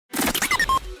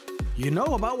You know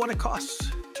about what it costs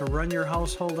to run your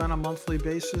household on a monthly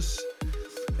basis,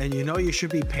 and you know you should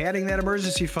be padding that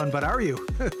emergency fund, but are you?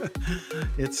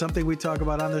 It's something we talk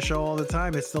about on the show all the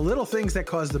time. It's the little things that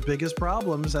cause the biggest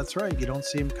problems. That's right. You don't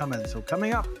see them coming. So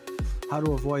coming up, how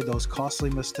to avoid those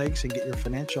costly mistakes and get your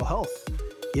financial health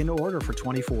in order for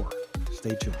 24.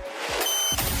 Stay tuned.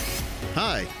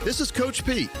 Hi, this is Coach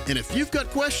Pete, and if you've got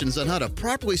questions on how to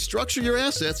properly structure your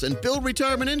assets and build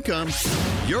retirement income,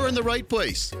 you're in the right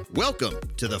place. Welcome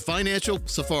to the Financial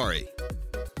Safari.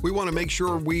 We want to make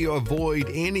sure we avoid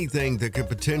anything that could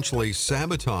potentially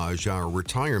sabotage our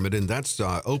retirement, and that's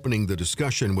opening the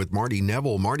discussion with Marty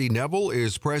Neville. Marty Neville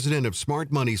is president of Smart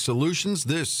Money Solutions.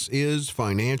 This is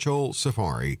Financial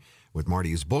Safari. With Marty,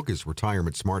 his book is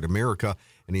Retirement Smart America,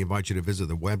 and he invites you to visit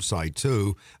the website,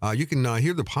 too. You can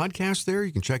hear the podcast there.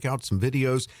 You can check out some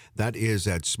videos. That is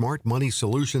at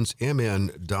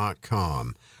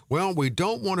smartmoneysolutionsmn.com. Well, we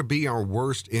don't want to be our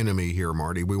worst enemy here,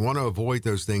 Marty. We want to avoid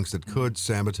those things that could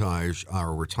sabotage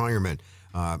our retirement.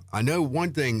 I know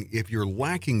one thing, if you're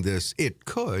lacking this, it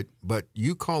could, but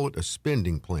you call it a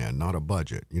spending plan, not a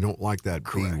budget. You don't like that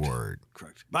B word.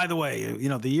 Correct. By the way, you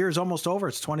know, the year is almost over.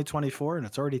 It's 2024, and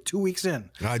it's already 2 weeks in.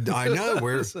 I know.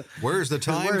 Where's the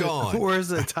time gone? Where's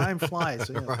the time flies?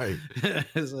 So, Right.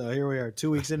 So here we are,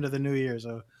 2 weeks into the new year.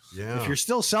 So yeah. If you're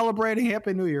still celebrating,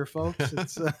 Happy New Year, folks.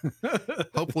 It's,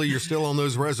 Hopefully you're still on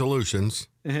those resolutions.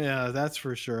 Yeah, that's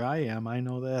for sure. I am. I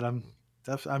know that. I'm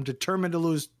determined to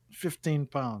lose 15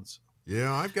 pounds.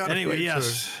 Yeah, I've got anyway, a few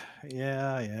yes.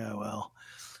 Yeah. Well,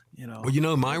 you know.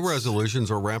 Well, my resolutions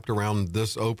are wrapped around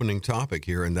this opening topic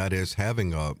here, and that is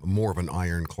having a more of an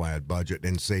ironclad budget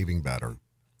and saving better.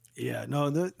 Yeah,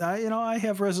 no, I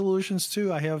have resolutions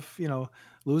too. I have,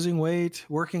 losing weight,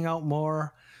 working out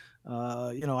more.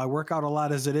 I work out a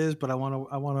lot as it is, but I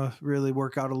want to really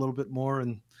work out a little bit more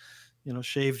and,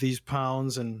 shave these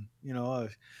pounds and,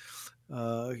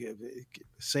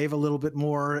 save a little bit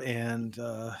more and,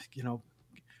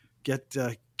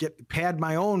 pad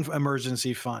my own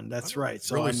emergency fund. That's right.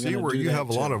 So really see where you have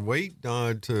a lot of weight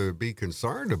to be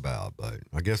concerned about, but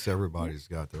I guess everybody's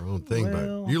got their own thing.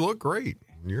 But you look great.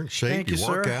 You're in shape. You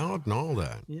work out and all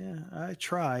that. Yeah, I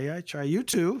try. You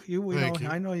too.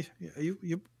 I know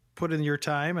you put in your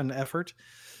time and effort.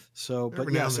 So, but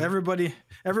yes, everybody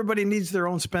needs their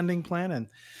own spending plan.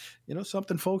 And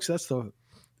something, folks, that's the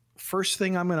first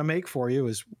thing I'm going to make for you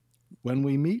is when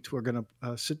we meet, we're going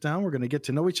to sit down. We're going to get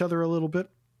to know each other a little bit.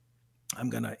 I'm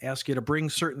going to ask you to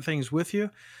bring certain things with you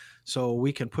so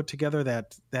we can put together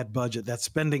that budget, that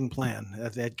spending plan,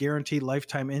 that guaranteed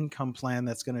lifetime income plan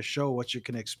that's going to show what you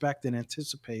can expect and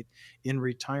anticipate in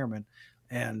retirement.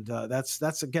 And that's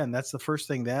the first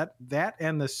thing, that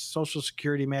and the Social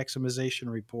Security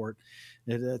maximization report.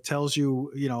 It tells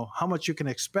you, how much you can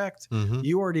expect. Mm-hmm.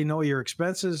 You already know your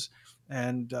expenses.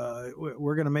 And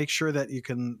we're going to make sure that you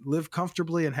can live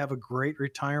comfortably and have a great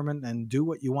retirement and do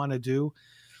what you want to do,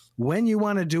 when you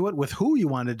want to do it, with who you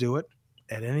want to do it,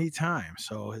 at any time.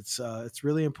 So it's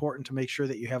really important to make sure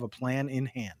that you have a plan in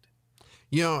hand.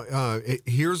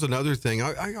 Here's another thing.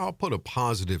 I'll put a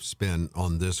positive spin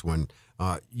on this one.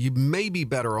 You may be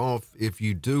better off if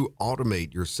you do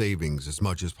automate your savings as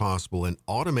much as possible and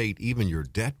automate even your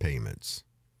debt payments.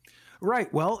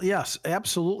 Right. Well, yes,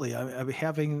 absolutely.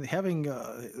 Having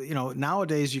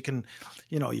nowadays you can,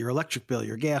 your electric bill,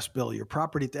 your gas bill, your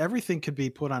property, everything could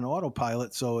be put on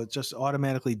autopilot. So it just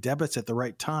automatically debits at the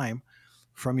right time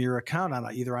from your account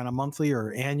either on a monthly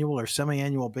or annual or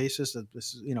semi-annual basis.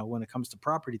 When it comes to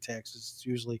property taxes, it's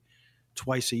usually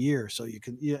twice a year. So you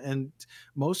can, and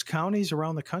most counties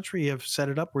around the country have set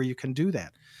it up where you can do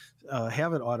that,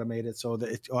 have it automated so that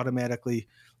it automatically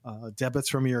debits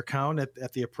from your account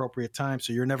at the appropriate time.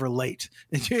 So you're never late.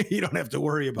 You don't have to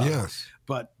worry about it.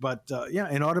 But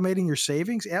and automating your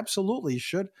savings, absolutely. You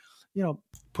should,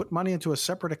 put money into a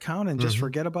separate account and just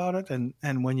forget about it.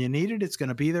 And when you need it, it's going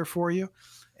to be there for you.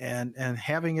 And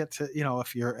having it to,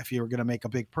 if you're going to make a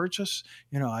big purchase,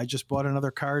 I just bought another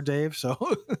car, Dave. So,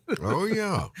 oh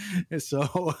yeah.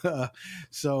 So,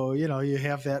 you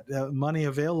have that money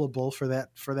available for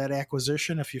that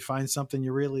acquisition. If you find something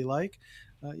you really like,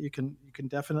 you can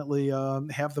definitely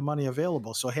have the money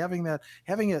available. So having a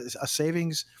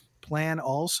savings plan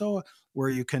also where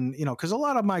you can, because a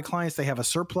lot of my clients, they have a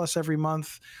surplus every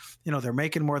month. They're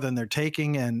making more than they're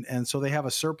taking. And so they have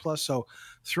a surplus. So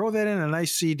throw that in a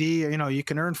nice CD. You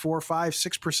can earn 4%,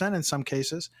 5%, 6% in some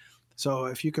cases. So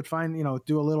if you could find,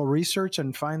 do a little research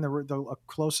and find the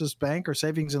closest bank or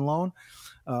savings and loan.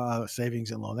 That's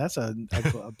a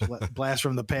blast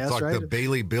from the past, it's like right? The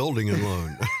Bailey Building and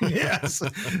Loan. Yes,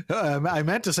 I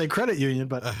meant to say credit union,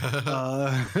 but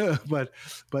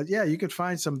yeah, you could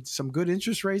find some good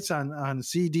interest rates on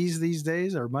CDs these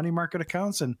days or money market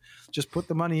accounts, and just put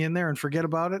the money in there and forget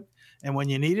about it. And when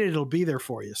you need it, it'll be there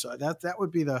for you. So that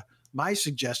would be my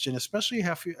suggestion, especially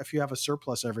if you have a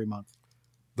surplus every month.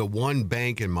 The one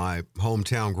bank in my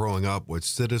hometown growing up was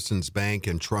Citizens Bank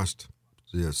and Trust.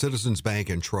 Citizens Bank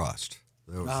and Trust.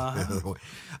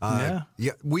 Yeah,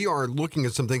 we are looking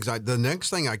at some things. The next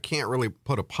thing, I can't really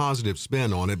put a positive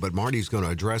spin on it, but Marty's going to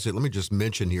address it. Let me just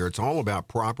mention here, it's all about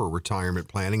proper retirement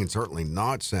planning and certainly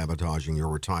not sabotaging your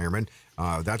retirement.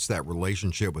 That's that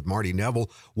relationship with Marty Neville.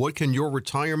 What can your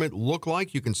retirement look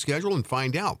like? You can schedule and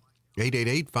find out.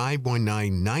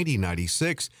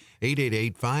 888-519-9096,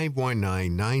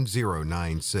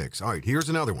 888-519-9096. All right, here's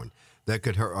another one that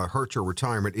could hurt your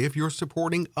retirement if you're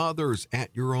supporting others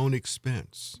at your own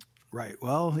expense. Right.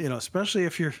 Well, especially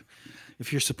if you're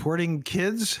supporting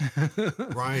kids,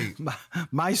 right.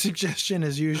 My suggestion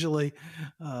is usually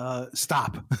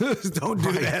stop. Don't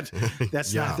do that.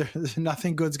 That's there's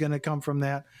nothing good's going to come from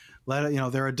that.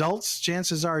 They're adults.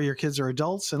 Chances are your kids are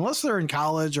adults, unless they're in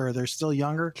college or they're still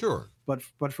younger. Sure. But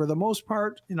for the most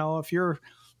part, if you're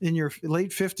in your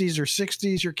late 50s or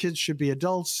 60s, your kids should be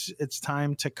adults. It's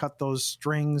time to cut those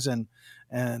strings, and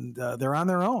they're on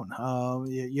their own.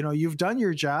 You've done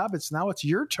your job. It's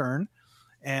your turn,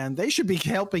 and they should be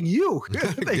helping you.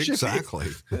 Exactly.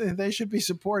 They should be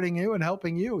supporting you and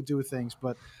helping you do things.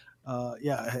 But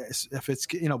if it's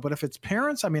but if it's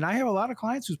parents, I have a lot of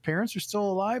clients whose parents are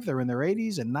still alive. They're in their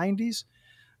 80s and 90s,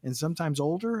 and sometimes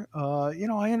older.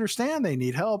 I understand they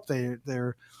need help. They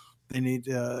need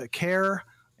care.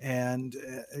 And,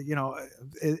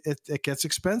 it gets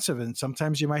expensive, and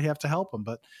sometimes you might have to help them.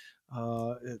 But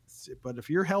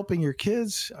if you're helping your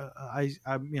kids, let's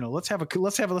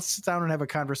sit down and have a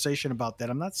conversation about that.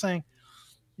 I'm not saying,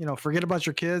 forget about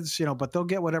your kids, but they'll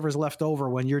get whatever's left over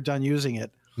when you're done using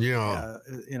it. Yeah.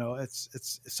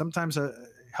 It's sometimes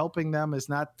helping them is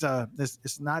not,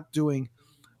 it's not doing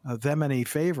them any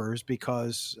favors,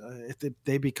 because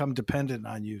they become dependent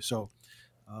on you. So,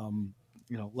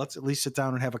 let's at least sit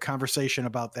down and have a conversation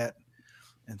about that,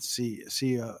 and see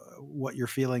what your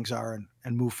feelings are,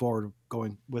 and move forward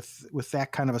going with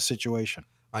that kind of a situation.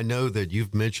 I know that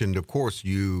you've mentioned, of course,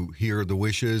 you hear the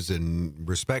wishes and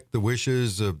respect the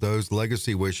wishes of those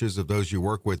legacy wishes of those you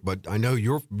work with, but I know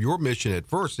your mission at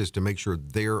first is to make sure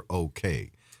they're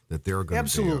okay, that they're going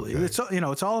to be okay.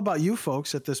 Absolutely. It's all about you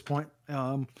folks at this point.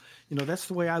 That's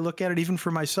the way I look at it, even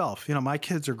for myself. My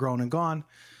kids are grown and gone.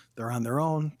 They're on their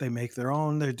own. They make their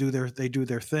own. They do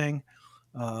their thing.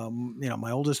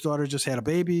 My oldest daughter just had a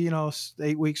baby,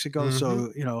 8 weeks ago. Mm-hmm.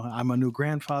 So, I'm a new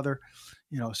grandfather,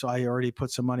 so I already put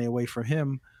some money away for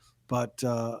him. But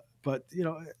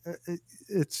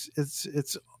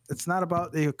it's not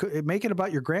about, make it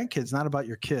about your grandkids, not about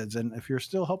your kids. And if you're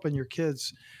still helping your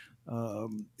kids,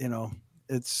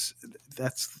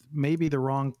 that's maybe the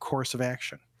wrong course of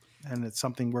action. And it's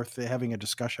something worth having a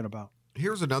discussion about.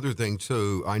 Here's another thing,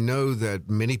 too. I know that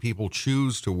many people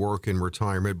choose to work in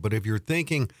retirement, but if you're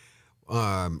thinking,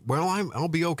 I'll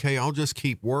be okay, I'll just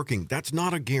keep working, that's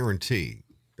not a guarantee.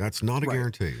 That's not a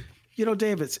guarantee.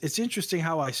 Dave, it's interesting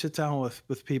how I sit down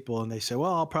with people and they say,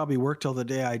 well, I'll probably work till the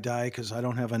day I die because I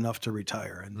don't have enough to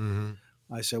retire. And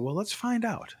I say, well, let's find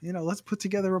out. Let's put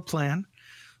together a plan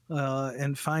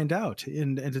and find out.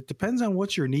 And it depends on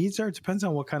what your needs are. It depends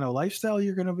on what kind of lifestyle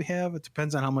you're going to have. It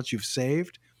depends on how much you've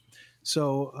saved.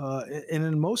 So, and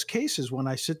in most cases, when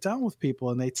I sit down with people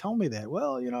and they tell me that,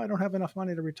 well, I don't have enough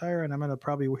money to retire and I'm going to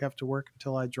probably have to work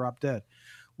until I drop dead.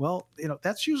 Well,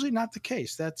 that's usually not the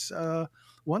case. That's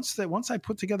once I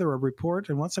put together a report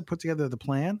and once I put together the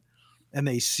plan and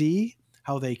they see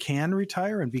how they can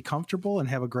retire and be comfortable and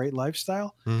have a great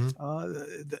lifestyle,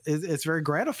 it's very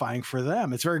gratifying for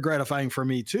them. It's very gratifying for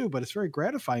me too, but it's very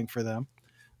gratifying for them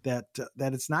that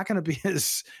it's not going to be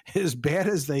as bad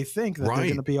as they think, that they're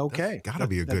going to be okay. Got to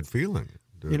be a good feeling.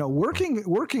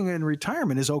 Working in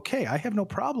retirement is okay. I have no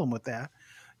problem with that.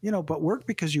 But work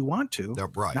because you want to,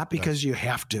 not because you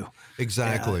have to.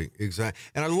 Exactly.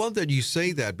 And I love that you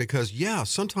say that because,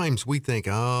 sometimes we think,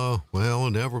 oh, well,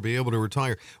 I'll never be able to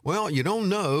retire. Well, you don't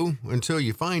know until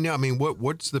you find out. I mean,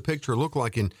 what's the picture look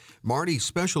like? And Marty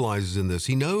specializes in this.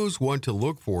 He knows what to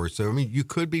look for. So, you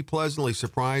could be pleasantly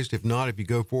surprised. If not, if you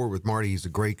go forward with Marty, he's a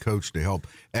great coach to help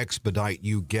expedite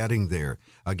you getting there.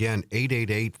 Again,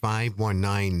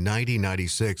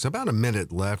 888-519-9096. About a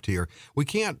minute left here. We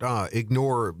can't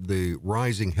ignore for the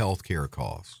rising healthcare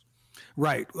costs?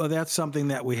 Right. Well, that's something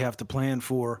that we have to plan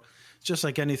for. Just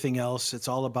like anything else, it's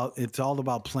all about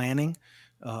planning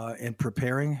and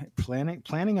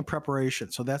planning and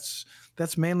preparation. So that's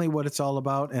mainly what it's all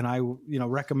about. And I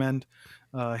recommend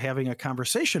having a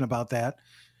conversation about that.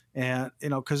 And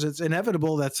because it's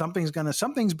inevitable that something's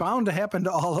bound to happen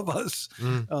to all of us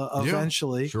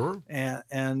eventually. Yeah, sure.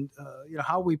 And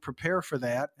how we prepare for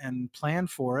that and plan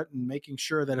for it, and making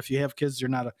sure that if you have kids,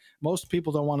 most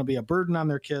people don't want to be a burden on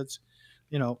their kids.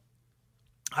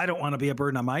 I don't want to be a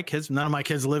burden on my kids. None of my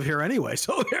kids live here anyway,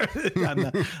 so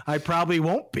I probably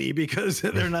won't be, because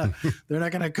they're not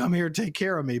going to come here and take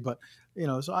care of me. But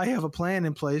so I have a plan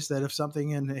in place that if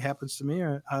something happens to me,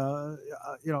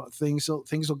 things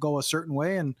will go a certain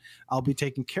way, and I'll be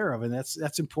taken care of. And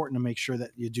that's important to make sure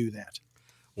that you do that.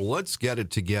 Well, let's get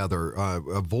it together.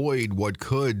 Avoid what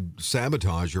could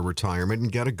sabotage your retirement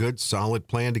and get a good, solid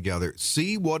plan together.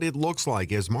 See what it looks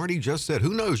like. As Marty just said,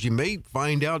 who knows? You may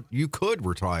find out you could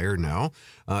retire now.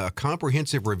 A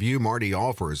comprehensive review Marty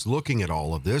offers looking at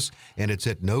all of this, and it's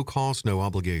at no cost, no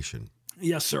obligation.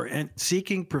 Yes, sir. And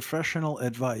seeking professional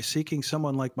advice, seeking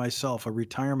someone like myself, a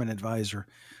retirement advisor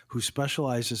who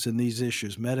specializes in these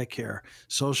issues, Medicare,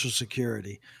 Social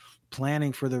Security,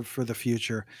 planning for the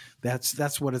future.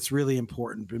 That's what it's really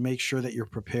important to make sure that you're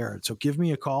prepared. So give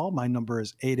me a call. My number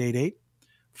is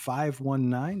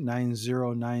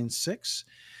 888-519-9096.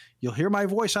 You'll hear my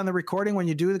voice on the recording when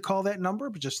you do call that number,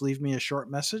 but just leave me a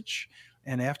short message.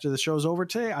 And after the show's over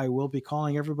today, I will be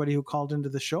calling everybody who called into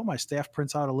the show. My staff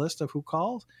prints out a list of who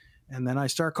called, and then I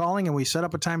start calling and we set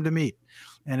up a time to meet.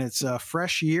 And it's a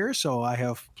fresh year, so I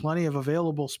have plenty of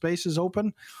available spaces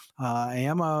open. I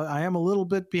am a little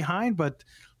bit behind, but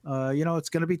it's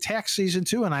going to be tax season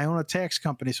too, and I own a tax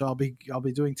company, so I'll be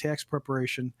doing tax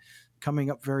preparation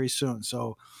coming up very soon.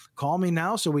 So call me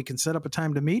now so we can set up a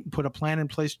time to meet and put a plan in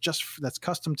place that's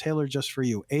custom tailored just for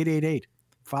you.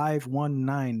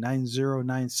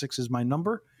 888-519-9096 is my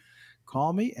number.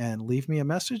 Call me and leave me a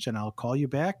message, and I'll call you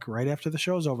back right after the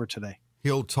show's over today.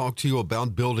 He'll talk to you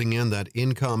about building in that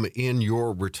income in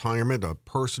your retirement, a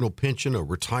personal pension, a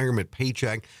retirement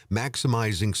paycheck,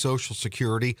 maximizing Social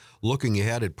Security, looking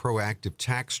ahead at proactive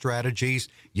tax strategies.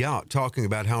 Yeah, talking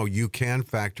about how you can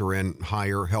factor in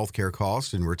higher healthcare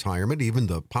costs in retirement, even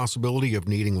the possibility of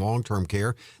needing long-term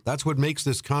care. That's what makes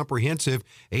this comprehensive.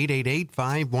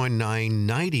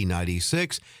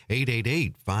 888-519-9096,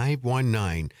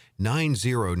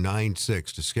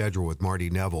 888-519-9096 to schedule with Marty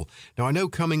Neville. Now, I know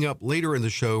coming up later in the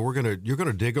show, you're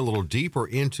gonna dig a little deeper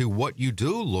into what you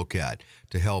do look at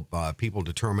to help people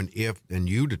determine if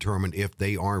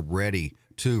they are ready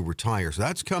to retire. So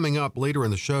that's coming up later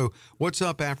in the show. What's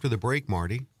up after the break,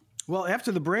 Marty? Well,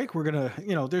 after the break, we're gonna,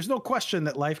 there's no question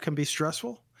that life can be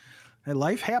stressful. And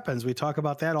life happens. We talk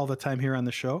about that all the time here on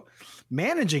the show.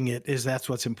 Managing that's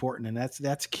what's important, and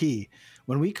that's key.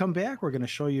 When we come back, we're going to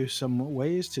show you some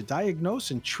ways to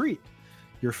diagnose and treat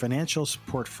your financial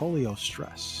portfolio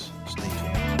stress. Stay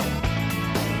tuned.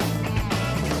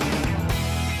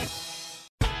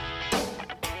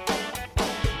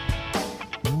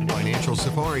 Financial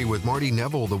Safari with Marty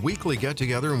Neville, the weekly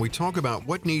get-together, and we talk about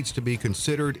what needs to be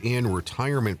considered in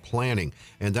retirement planning.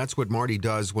 And that's what Marty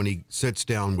does when he sits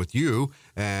down with you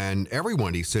and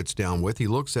everyone he sits down with. He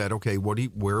looks at, okay,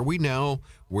 where are we now?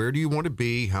 Where do you want to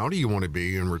be? How do you want to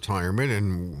be in retirement?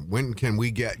 And when can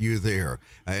we get you there?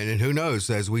 And who knows,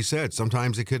 as we said,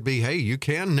 sometimes it could be, hey, you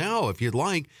can now if you'd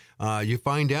like. You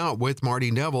find out with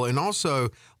Marty Neville, and also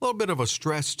a little bit of a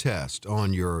stress test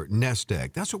on your nest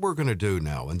egg. That's what we're going to do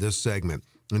now in this segment,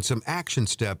 and some action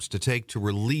steps to take to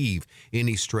relieve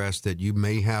any stress that you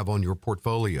may have on your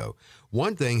portfolio.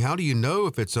 One thing, how do you know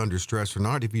if it's under stress or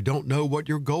not if you don't know what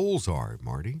your goals are,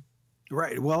 Marty?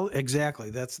 Right. Well,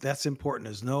 exactly. That's important,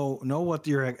 is know what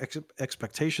your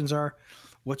expectations are,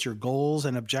 what your goals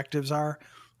and objectives are.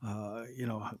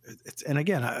 And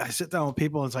again, I sit down with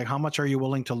people and it's like, how much are you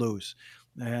willing to lose?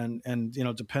 And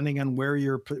depending on where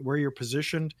you're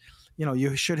positioned,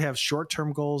 you should have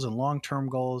short-term goals and long-term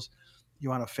goals. You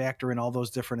want to factor in all those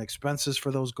different expenses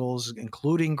for those goals,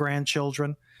 including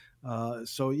grandchildren.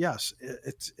 So yes,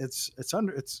 it's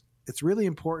really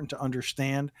important to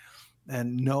understand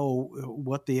and know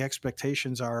what the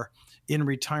expectations are in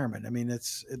retirement. I mean,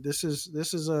 this is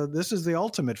the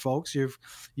ultimate, folks. You've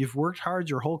worked hard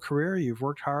your whole career. You've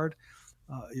worked hard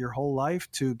your whole life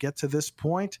to get to this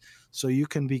point, so you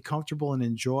can be comfortable and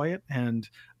enjoy it. And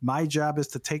my job is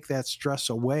to take that stress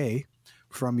away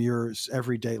from your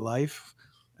everyday life,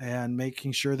 and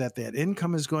making sure that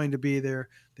income is going to be there,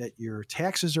 that your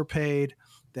taxes are paid,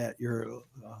 that your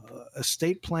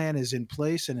estate plan is in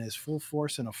place and is full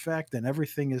force and effect, and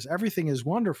everything is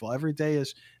wonderful. Every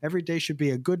day should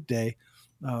be a good day,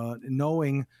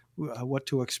 knowing what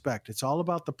to expect. It's all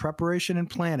about the preparation and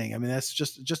planning. I mean, that's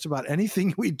just about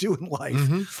anything we do in life.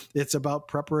 Mm-hmm. It's about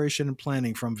preparation and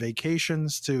planning, from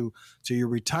vacations to your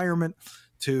retirement,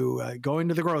 to going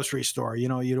to the grocery store.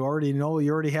 You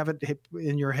already have it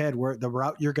in your head where the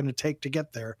route you're going to take to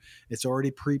get there. It's already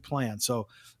pre-planned. So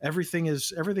everything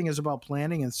is about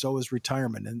planning, and so is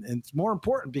retirement. And it's more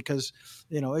important because,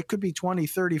 it could be 20,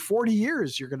 30, 40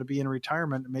 years you're going to be in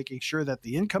retirement, making sure that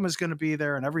the income is going to be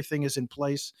there and everything is in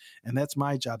place. And that's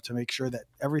my job, to make sure that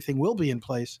everything will be in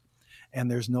place and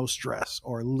there's no stress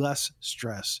or less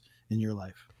stress in your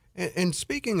life. And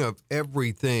speaking of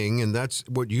everything, and that's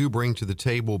what you bring to the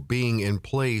table, being in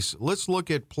place, let's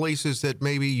look at places that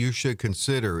maybe you should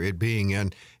consider it being.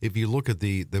 And if you look at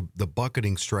the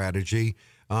bucketing strategy,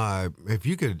 if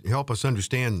you could help us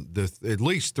understand at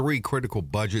least 3 critical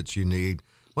budgets you need.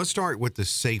 Let's start with the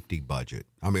safety budget.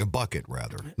 I mean, a bucket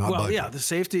rather, not budget. Yeah, the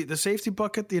safety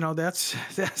bucket.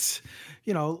 That's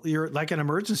you're like an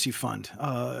emergency fund.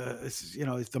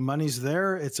 If the money's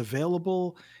there, it's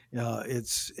available.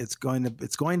 It's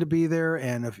going to be there.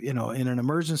 And if in an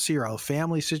emergency or a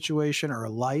family situation or a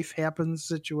life happens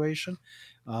situation,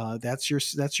 that's your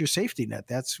safety net.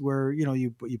 That's where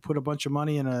you put a bunch of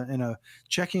money in a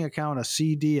checking account, a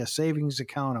CD, a savings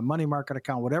account, a money market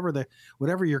account,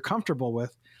 whatever you're comfortable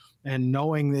with, and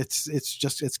knowing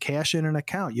it's cash in an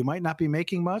account. You might not be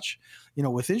making much,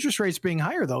 with interest rates being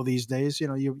higher though these days.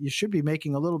 You should be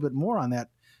making a little bit more on that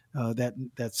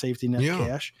safety net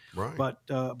cash. Right. But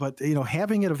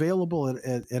having it available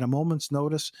at a moment's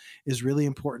notice is really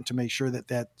important, to make sure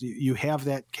that you have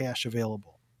that cash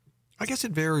available. I guess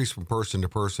it varies from person to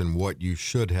person what you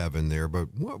should have in there, but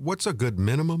what's a good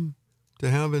minimum to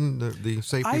have in the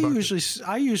safety bucket?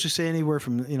 I usually say anywhere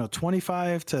from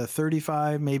 $25,000 to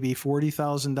 $35,000, maybe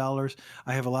 $40,000.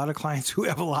 I have a lot of clients who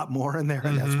have a lot more in there,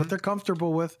 and that's what they're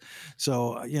comfortable with.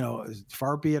 So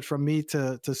far be it from me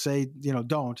to say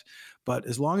don't. But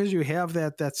as long as you have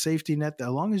that safety net, as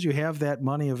long as you have that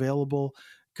money available,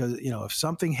 because if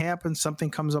something happens,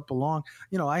 something comes up along.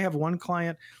 I have one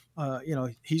client.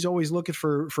 He's always looking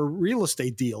for real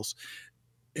estate deals.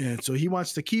 And so he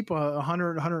wants to keep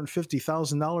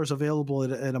 $150,000 available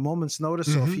at a moment's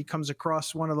notice. So if he comes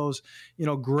across one of those,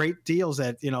 great deals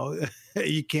that,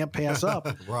 you can't pass up,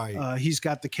 right. He's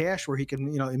got the cash where he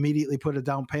can, immediately put a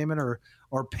down payment or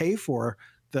pay for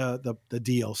the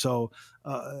deal. So,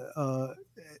 and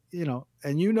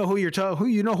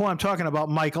who I'm talking about,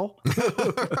 Michael.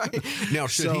 Right. Now,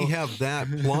 should he have that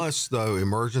plus the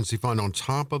emergency fund on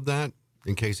top of that?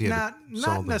 In case he had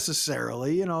not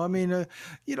necessarily,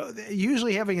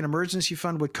 usually having an emergency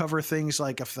fund would cover things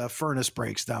like if the furnace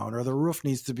breaks down or the roof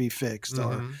needs to be fixed,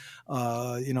 or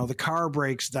the car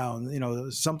breaks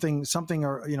down, something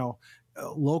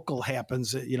local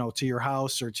happens, to your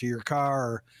house or to your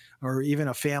car, or even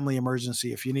a family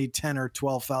emergency. If you need $10,000 or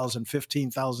 $12,000,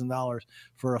 $15,000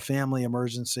 for a family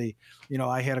emergency,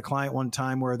 I had a client one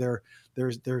time where their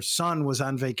son was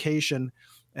on vacation.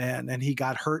 And he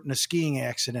got hurt in a skiing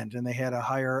accident, and they had to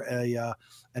hire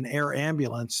an air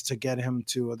ambulance to get him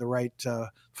to the right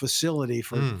facility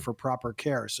for proper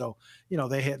care. So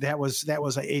that was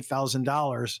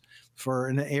 $8,000 for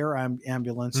an air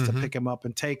ambulance to pick him up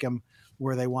and take him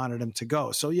where they wanted him to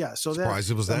go. So surprised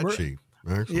it was that cheap.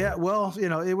 Excellent. Yeah, well,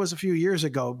 it was a few years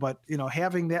ago, but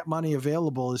having that money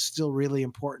available is still really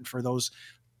important for those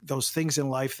things in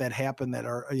life that happen that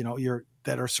are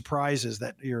that are surprises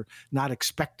that you're not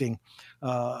expecting,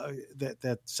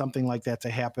 that something like that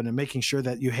to happen, and making sure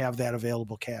that you have that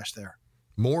available cash there.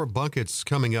 More buckets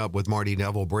coming up with Marty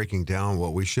Neville, breaking down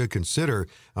what we should consider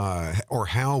or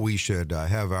how we should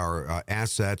have our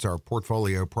assets, our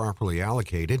portfolio properly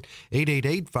allocated.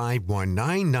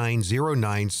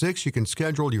 888-519-9096. You can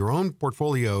schedule your own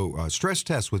portfolio stress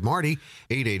test with Marty.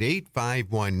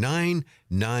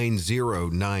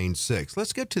 888-519-9096.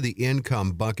 Let's get to the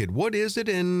income bucket. What is it,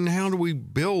 and how do we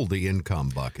build the income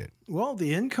bucket? Well,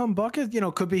 the income bucket,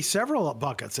 could be several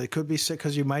buckets. It could be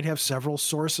because you might have several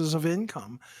sources of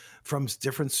income from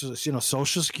different,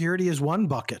 Social Security is one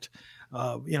bucket.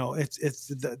 It's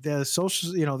the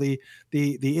social, the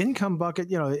income bucket,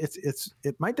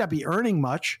 it might not be earning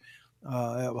much.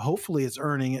 Hopefully it's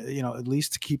earning, at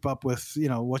least to keep up with,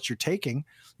 what you're taking.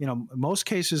 In most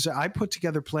cases, I put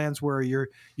together plans where you're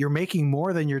making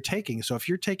more than you're taking. So if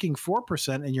you're taking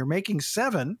 4% and you're making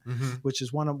 7%, which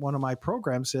is one of my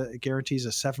programs, it guarantees a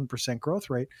 7%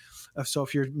 growth rate. So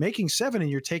if you're making 7% and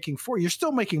you're taking 4%, you're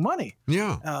still making money.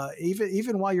 Yeah.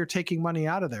 Even while you're taking money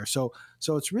out of there. So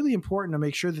So it's really important to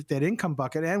make sure that that income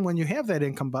bucket, and when you have that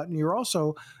income button, you're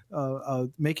also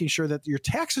making sure that your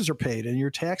taxes are paid, and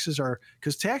your taxes are,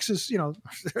 because taxes,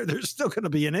 there's still going to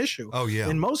be an issue. Oh, yeah.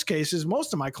 In most cases,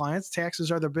 most of my clients,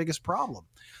 taxes are their biggest problem.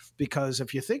 Because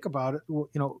if you think about it,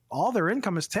 all their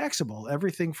income is taxable.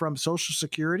 Everything from Social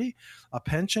Security, a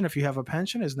pension, if you have a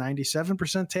pension, is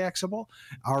 97% taxable.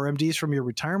 RMDs from your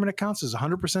retirement accounts is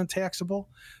 100% taxable.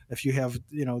 If you have,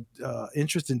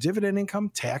 interest and dividend income,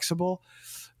 taxable.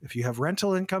 If you have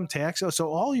rental income, taxable. So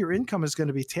all your income is going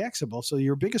to be taxable. So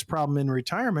your biggest problem in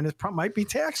retirement might be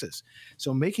taxes.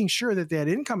 So making sure that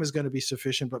income is going to be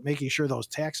sufficient, but making sure those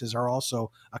taxes are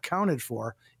also accounted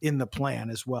for in the plan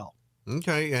as well.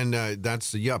 Okay, and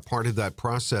that's part of that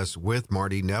process with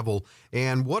Marty Neville.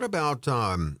 And what about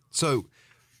so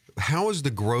how is the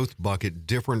growth bucket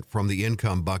different from the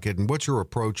income bucket, and what's your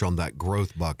approach on that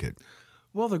growth bucket?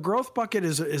 Well, the growth bucket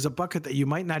is a bucket that you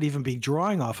might not even be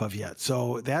drawing off of yet.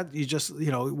 So that you just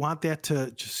want that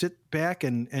to just sit back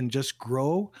and just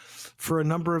grow for a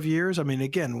number of years. I mean,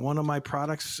 again, one of my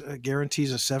products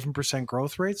guarantees a 7%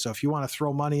 growth rate. So if you want to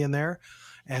throw money in there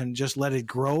and just let it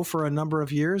grow for a number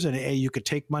of years, and you could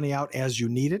take money out as you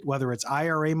need it, whether it's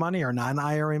IRA money or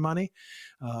non-IRA money,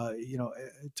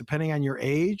 depending on your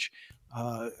age,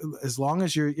 as long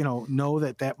as you know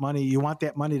that money, you want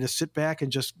that money to sit back and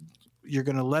just, you're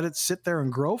going to let it sit there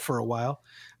and grow for a while.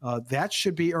 That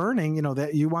should be earning,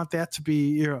 that you want that to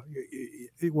be,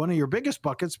 one of your biggest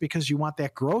buckets, because you want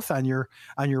that growth on your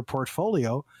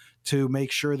portfolio to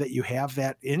make sure that you have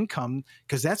that income,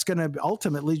 because that's going to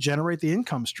ultimately generate the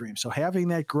income stream. So having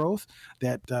that growth,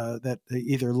 that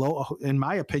either low, in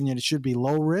my opinion, it should be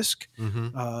low risk,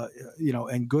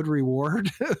 and good reward,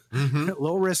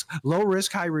 low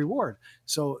risk, high reward.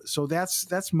 So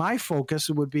that's my focus.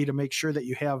 It would be to make sure that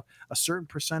you have a certain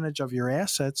percentage of your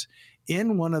assets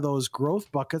in one of those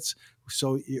growth buckets,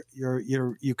 so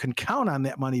you can count on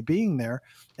that money being there,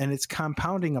 and it's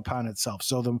compounding upon itself.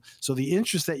 So the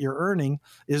interest that you're earning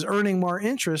is earning more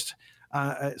interest,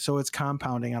 so it's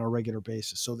compounding on a regular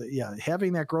basis. So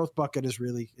having that growth bucket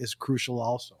is crucial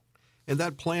also. And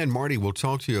that plan, Marty, we'll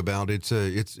talk to you about. It's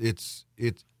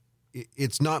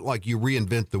not like you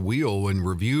reinvent the wheel in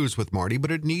reviews with Marty, but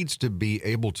it needs to be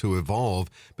able to evolve,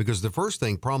 because the first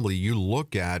thing probably you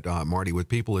look at, Marty, with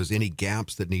people is any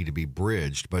gaps that need to be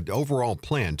bridged, but overall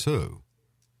plan too.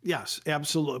 Yes,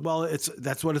 absolutely. Well,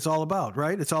 that's what it's all about,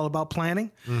 right? It's all about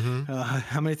planning.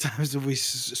 How many times have we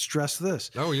stressed this?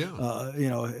 Oh,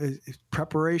 yeah.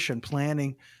 Preparation,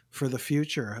 planning for the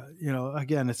future.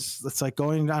 Again, it's like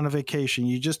going on a vacation.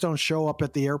 You just don't show up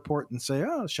at the airport and say,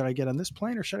 "Oh, should I get on this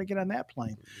plane or should I get on that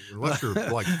plane?" Unless you're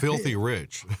like filthy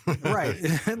rich. Right.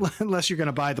 Unless you're going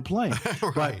to buy the plane.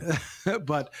 Right.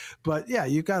 But yeah,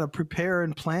 you got to prepare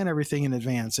and plan everything in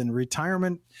advance. And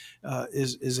retirement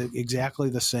is exactly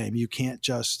the same. You can't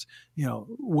just,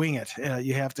 wing it.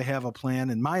 You have to have a plan.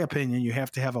 In my opinion, you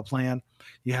have to have a plan.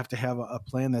 You have to have a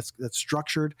plan that's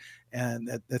structured and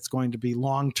that's going to be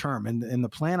long term. And the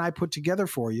plan I put together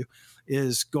for you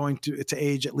is going to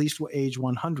age at least age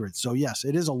 100. So yes,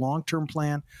 it is a long term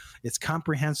plan. It's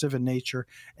comprehensive in nature,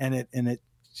 and it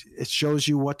shows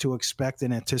you what to expect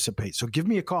and anticipate. So give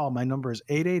me a call. My number is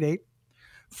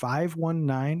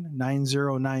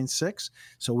 888-519-9096,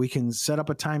 so we can set up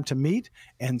a time to meet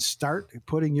and start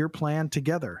putting your plan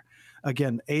together.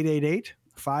 Again,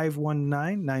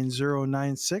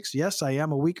 888-519-9096. Yes, I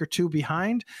am a week or two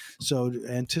behind, so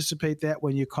anticipate that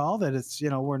when you call, that it's,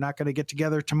 we're not going to get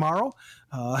together tomorrow.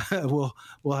 We'll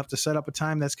have to set up a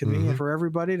time that's convenient for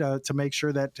everybody to make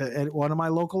sure that at one of my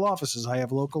local offices, I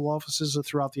have local offices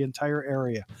throughout the entire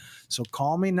area. So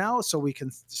call me now so we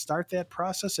can start that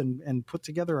process and put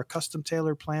together a custom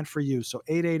tailored plan for you. So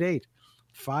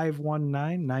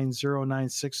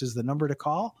 888-519-9096 is the number to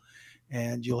call.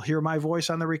 And you'll hear my voice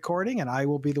on the recording, and I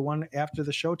will be the one after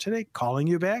the show today calling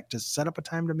you back to set up a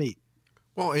time to meet.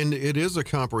 Well, and it is a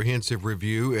comprehensive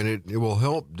review, and it will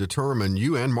help determine,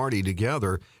 you and Marty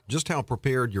together, just how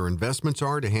prepared your investments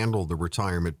are to handle the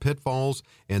retirement pitfalls.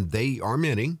 And they are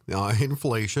many.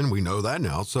 Inflation, we know that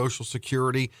now. Social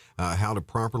Security, how to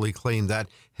properly claim that.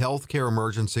 Healthcare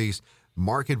emergencies,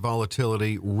 market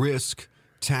volatility, risk,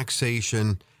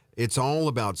 taxation. It's all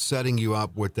about setting you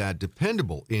up with that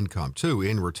dependable income, too,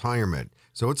 in retirement.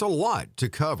 So it's a lot to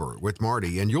cover with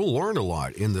Marty, and you'll learn a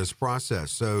lot in this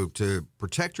process. So to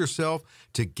protect yourself,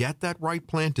 to get that right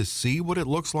plan, to see what it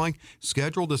looks like,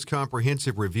 schedule this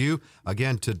comprehensive review.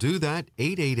 Again, to do that,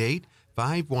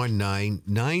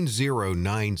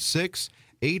 888-519-9096,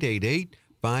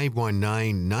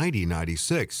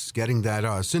 888-519-9096. Getting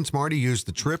that, since Marty used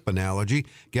the trip analogy,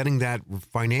 getting that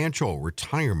financial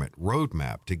retirement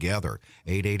roadmap together.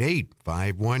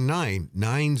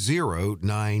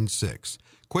 888-519-9096.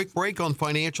 Quick break on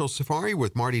Financial Safari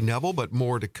with Marty Neville, but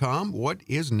more to come. What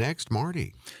is next,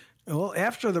 Marty? Well,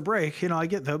 after the break, I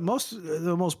get the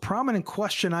most prominent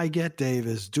question I get, Dave,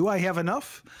 is, do I have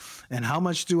enough, and how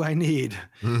much do I need?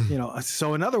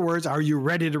 So in other words, are you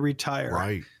ready to retire?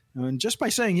 Right. And just by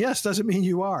saying yes doesn't mean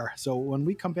you are. So when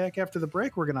we come back after the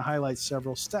break, we're going to highlight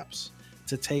several steps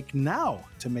to take now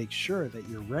to make sure that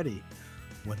you're ready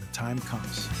when the time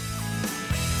comes.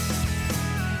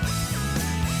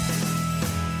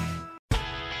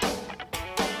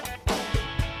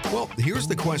 Well, here's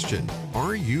the question.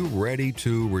 Are you ready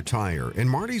to retire? And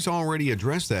Marty's already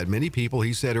addressed that. Many people,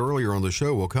 he said earlier on the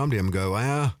show, will come to him and go,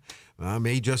 I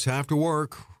may just have to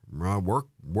work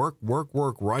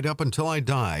right up until I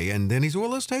die. And then he said, well,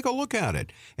 let's take a look at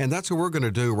it. And that's what we're going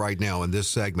to do right now in this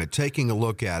segment, taking a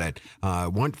look at it,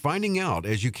 finding out,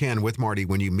 as you can with Marty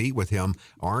when you meet with him,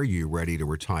 are you ready to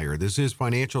retire? This is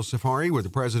Financial Safari with the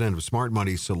president of Smart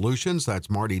Money Solutions. That's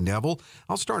Marty Neville.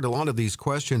 I'll start a lot of these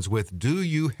questions with, do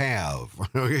you have?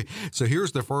 Okay, so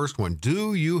here's the first one.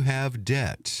 Do you have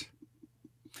debt?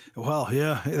 Well,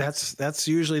 yeah, that's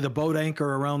usually the boat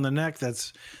anchor around the neck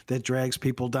that drags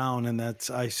people down, and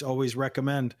I always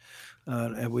recommend.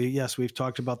 And we've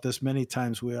talked about this many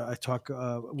times. I talk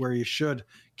where you should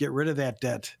get rid of that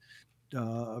debt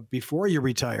before you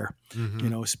retire.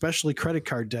 Mm-hmm. Especially credit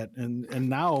card debt, and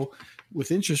now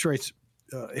with interest rates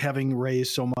having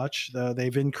raised so much,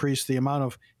 they've increased the amount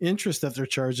of interest that they're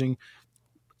charging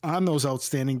on those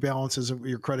outstanding balances of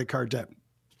your credit card debt.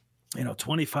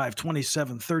 25,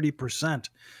 27, 30%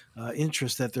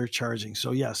 interest that they're charging.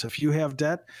 So yes, if you have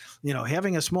debt,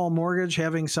 having a small mortgage,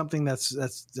 having something that's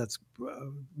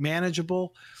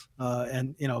manageable,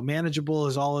 and manageable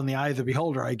is all in the eye of the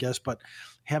beholder, I guess. But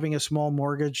having a small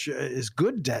mortgage is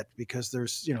good debt because there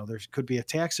could be a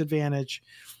tax advantage.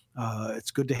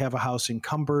 It's good to have a house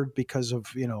encumbered because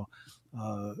of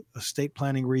estate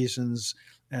planning reasons.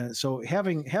 And so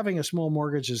having a small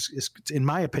mortgage is, in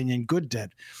my opinion, good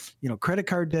debt. Credit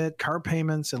card debt, car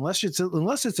payments, unless it's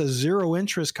a zero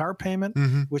interest car payment,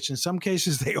 mm-hmm. which in some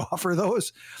cases they offer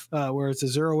those, where it's a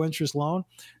zero interest loan.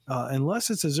 Unless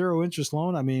it's a zero interest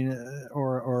loan,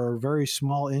 or a very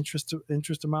small interest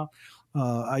amount,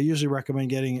 I usually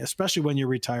recommend especially when you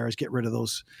retire, is get rid of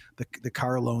the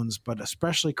car loans, but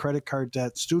especially credit card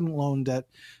debt, student loan debt.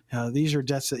 These are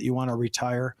debts that you want to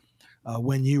retire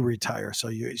when you retire, so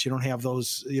you don't have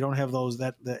those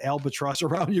the albatross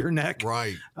around your neck,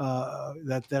 right?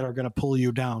 That are going to pull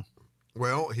you down.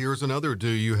 Well, here's another do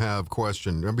you have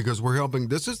question, because we're helping.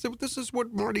 This is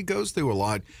what Marty goes through a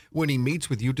lot when he meets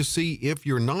with you to see if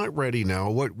you're not ready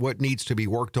now, what needs to be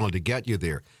worked on to get you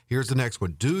there. Here's the next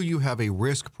one. Do you have a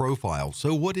risk profile?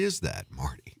 So what is that,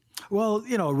 Marty? Well,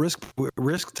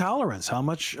 risk tolerance. How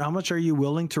much are you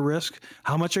willing to risk?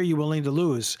 How much are you willing to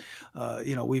lose?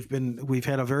 We've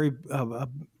had a very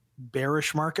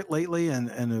bearish market lately and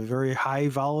a very high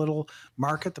volatile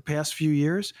market the past few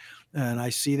years, and I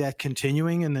see that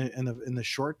continuing in the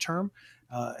short term.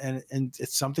 And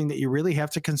it's something that you really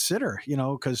have to consider,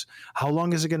 because how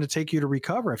long is it going to take you to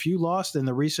recover? If you lost in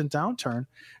the recent downturn,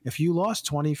 if you lost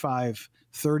 25,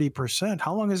 30%,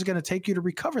 how long is it going to take you to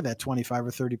recover that 25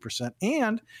 or 30%?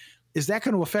 And is that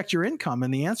going to affect your income?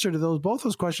 And the answer to both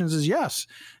those questions is yes.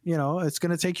 It's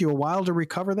going to take you a while to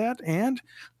recover that, and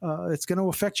it's going to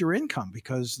affect your income,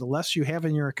 because the less you have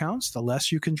in your accounts, the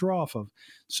less you can draw off of.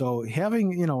 So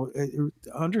having,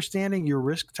 understanding your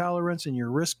risk tolerance and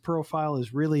your risk profile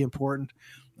is really important.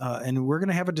 And we're going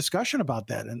to have a discussion about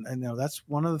that. And that's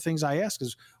one of the things I ask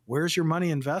is, where's your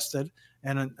money invested?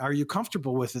 And are you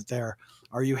comfortable with it there?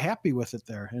 Are you happy with it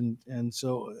there? And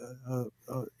so,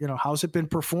 how's it been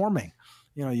performing?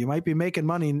 You might be making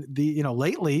money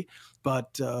lately,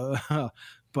 but have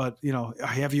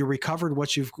you recovered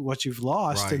what you've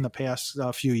lost right. in the past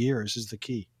few years is the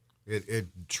key. It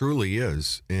truly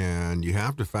is. And you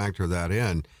have to factor that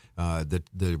in.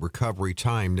 The recovery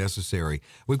time necessary.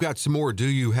 We've got some more do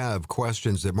you have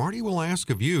questions that Marty will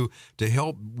ask of you to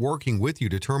help working with you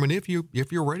determine if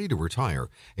you're ready to retire.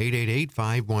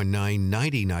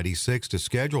 888-519-9096 to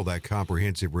schedule that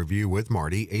comprehensive review with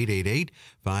Marty.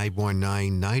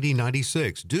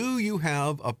 888-519-9096. Do you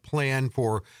have a plan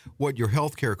for what your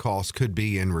health care costs could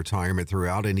be in retirement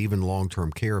throughout, and even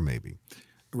long-term care maybe?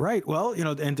 Right. Well,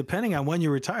 and depending on when you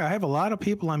retire, I have a lot of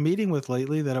people I'm meeting with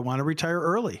lately that want to retire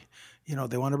early.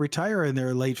 they want to retire in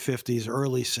their late 50s,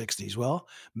 early 60s. Well,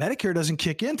 Medicare doesn't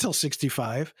kick in till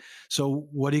 65. So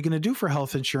what are you going to do for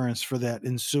health insurance for that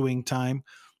ensuing time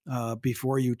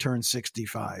before you turn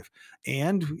 65?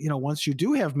 And, once you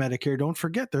do have Medicare, don't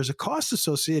forget there's a cost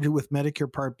associated with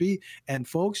Medicare Part B. And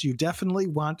folks, you definitely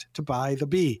want to buy the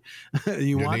B.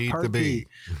 you want need Part the B.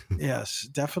 Yes,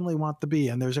 definitely want the B.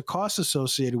 And there's a cost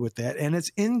associated with that. And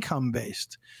it's income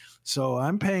based. So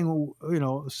I'm paying,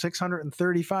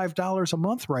 $635 a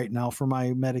month right now for my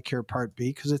Medicare Part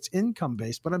B because it's income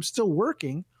based, but I'm still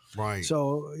working. Right.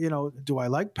 So, do I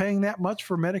like paying that much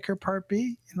for Medicare Part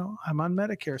B? I'm on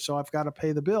Medicare, so I've got to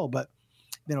pay the bill. But,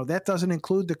 that doesn't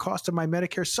include the cost of my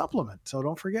Medicare supplement. So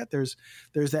don't forget there's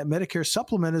that Medicare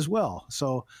supplement as well.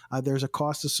 So there's a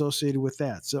cost associated with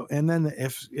that. So, and then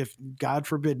if God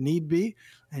forbid need be,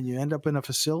 and you end up in a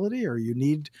facility or you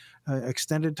need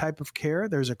extended type of care,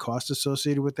 there's a cost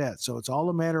associated with that. So it's all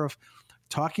a matter of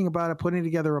talking about it, putting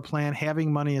together a plan,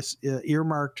 having money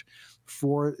earmarked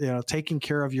for taking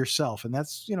care of yourself. And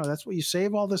that's what you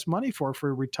save all this money for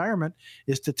retirement,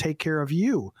 is to take care of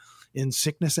you in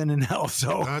sickness and in health.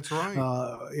 So that's right.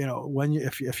 When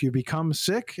if you become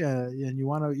sick and you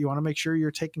want to make sure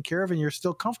you're taken care of and you're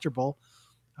still comfortable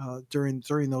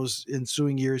during those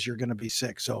ensuing years you're going to be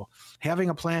sick. So having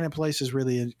a plan in place is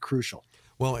really crucial.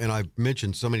 Well, and I've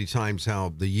mentioned so many times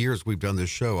how the years we've done this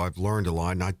show, I've learned a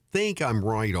lot, and I think I'm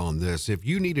right on this. If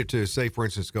you needed to, say, for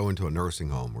instance, go into a nursing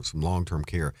home or some long-term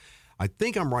care, I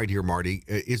think I'm right here, Marty.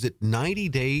 Is it 90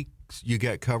 days you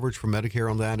get coverage from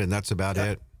Medicare on that, and that's about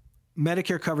it?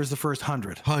 Medicare covers the first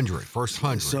 100. First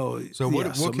 100. So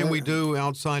what can we do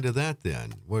outside of that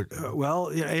then?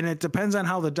 And it depends on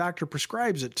how the doctor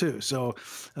prescribes it too. So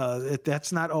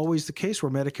that's not always the case where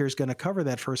Medicare is going to cover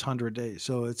that first 100 days.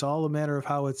 So it's all a matter of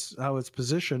how it's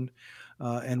positioned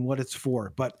and what it's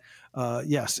for. But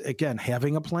yes, again,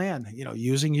 having a plan,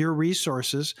 using your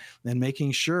resources and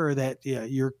making sure that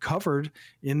you're covered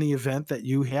in the event that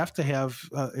you have to have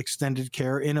extended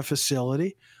care in a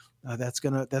facility. That's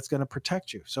gonna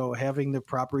protect you. So having the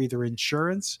proper either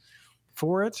insurance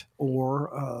for it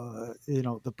or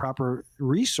the proper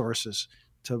resources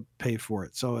to pay for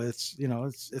it. So it's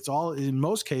all, in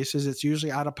most cases it's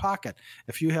usually out of pocket.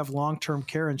 If you have long-term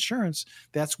care insurance,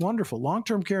 that's wonderful.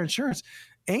 Long-term care insurance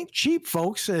ain't cheap,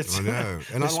 folks. I know,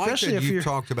 and I like that you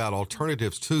talked about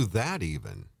alternatives to that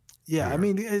even. Yeah, I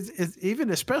mean, it's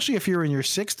even especially if you're in your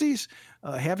 60s,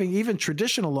 having even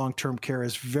traditional long-term care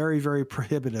is very, very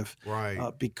prohibitive. Right.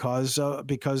 Because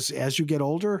as you get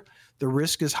older, the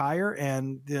risk is higher,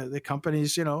 and the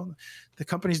companies, the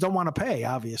companies don't want to pay,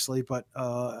 obviously, but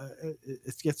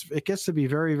it gets to be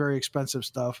very, very expensive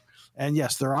stuff. And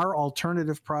yes, there are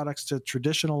alternative products to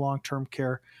traditional long-term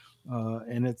care.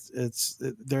 And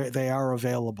they are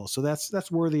available. So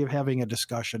that's worthy of having a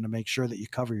discussion to make sure that you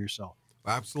cover yourself.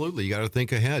 Absolutely. You got to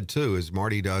think ahead, too, as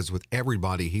Marty does with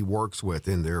everybody he works with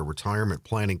in their retirement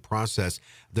planning process.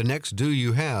 The next do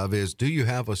you have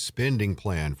a spending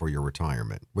plan for your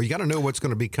retirement? Well, you got to know what's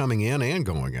going to be coming in and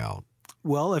going out.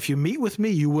 Well, if you meet with me,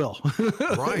 you will.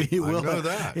 Right. You will, I know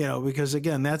that. Because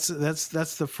again, that's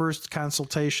the first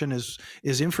consultation is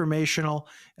informational.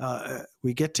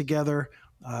 We get together.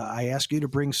 I ask you to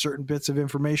bring certain bits of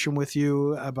information with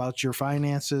you about your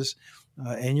finances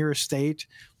and your estate.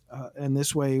 And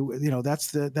this way,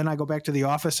 then I go back to the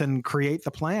office and create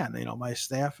the plan. My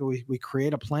staff, we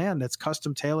create a plan that's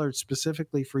custom tailored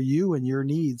specifically for you and your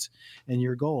needs and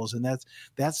your goals. And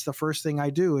that's the first thing I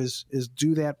do is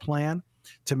do that plan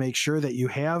to make sure that you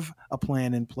have a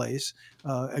plan in place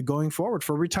going forward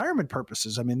for retirement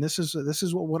purposes. I mean, this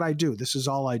is what I do. This is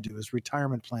all I do is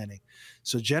retirement planning.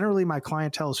 So generally my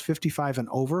clientele is 55 and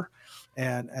over.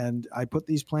 And I put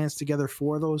these plans together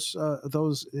for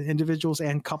those individuals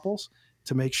and couples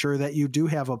to make sure that you do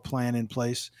have a plan in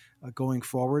place going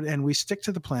forward, and we stick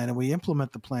to the plan and we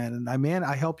implement the plan. And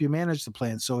I help you manage the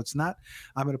plan. So it's not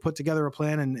I'm going to put together a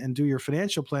plan and do your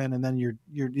financial plan, and then you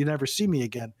never see me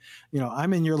again.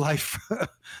 I'm in your life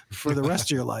for the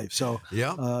rest of your life. So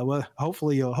yeah. Well,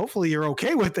 hopefully you're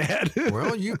okay with that.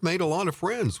 Well, you've made a lot of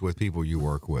friends with people you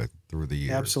work with through the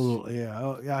years. Absolutely,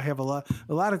 yeah. I have a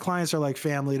lot of clients are like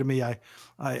family to me.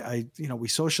 We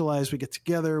socialize, we get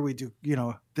together, we do.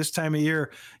 This time of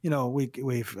year,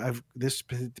 this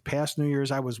past New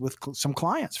Year's, I was with some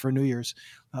clients for New Year's.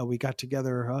 We got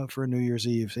together for New Year's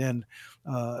Eve, and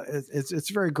it's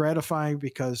very gratifying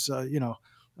because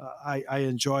I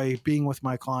enjoy being with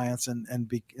my clients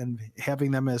and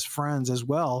having them as friends as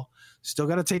well. Still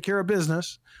got to take care of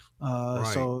business.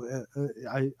 Right. So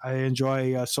I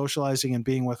enjoy socializing and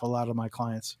being with a lot of my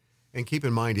clients. And keep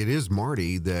in mind, it is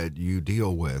Marty that you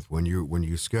deal with when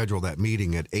you schedule that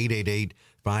meeting at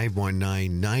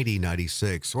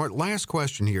 888-519-9096. All right, last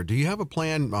question here. Do you have a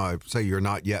plan, say you're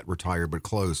not yet retired but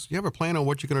close, do you have a plan on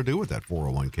what you're going to do with that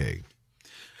 401k?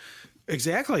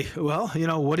 Exactly. Well,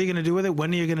 what are you going to do with it?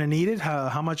 When are you going to need it?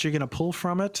 How much are you going to pull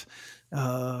from it?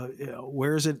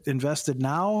 Where is it invested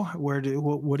now? What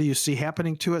do you see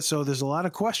happening to it? So there's a lot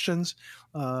of questions,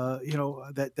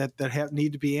 that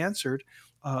need to be answered.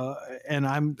 And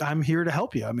I'm here to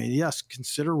help you. I mean, yes,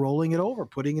 consider rolling it over,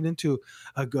 putting it into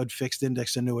a good fixed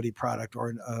index annuity product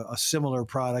or a similar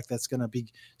product that's going to be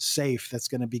safe, that's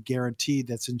going to be guaranteed,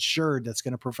 that's insured, that's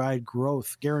going to provide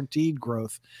growth, guaranteed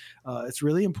growth. It's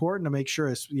really important to make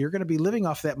sure you're going to be living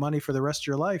off that money for the rest of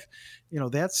your life.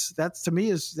 That's to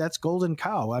me that's golden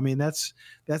cow. I mean, that's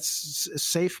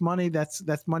safe money. That's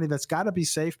money that's got to be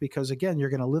safe because again,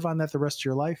 you're going to live on that the rest of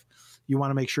your life. You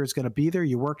want to make sure it's going to be there.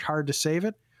 You worked hard to save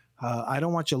it. I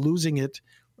don't want you losing it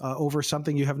over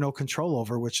something you have no control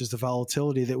over, which is the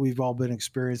volatility that we've all been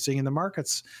experiencing in the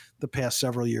markets the past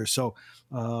several years. So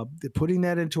putting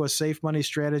that into a safe money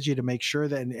strategy to make sure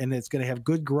that, and it's going to have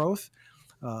good growth,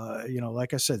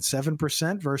 like I said,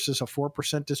 7% versus a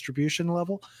 4% distribution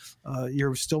level,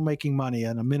 you're still making money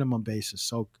on a minimum basis.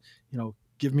 So,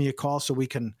 give me a call so we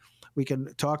can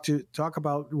talk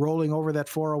about rolling over that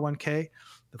 401k,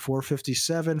 the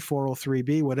 457,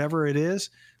 403b, whatever it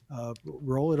is.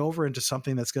 Roll it over into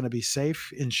something that's going to be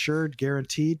safe, insured,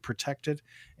 guaranteed, protected,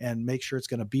 and make sure it's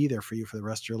going to be there for you for the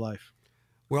rest of your life.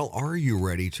 Well, are you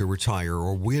ready to retire,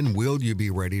 or when will you be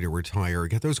ready to retire?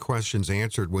 Get those questions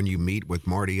answered when you meet with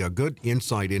Marty. A good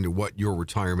insight into what your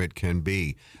retirement can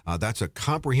be. That's a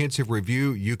comprehensive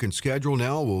review you can schedule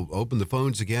now. We'll open the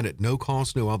phones again at no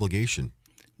cost, no obligation.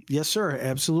 Yes, sir.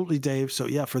 Absolutely, Dave. So,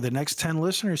 for the next 10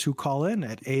 listeners who call in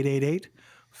at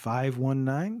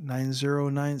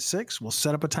 888-519-9096, we'll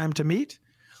set up a time to meet,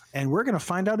 and we're going to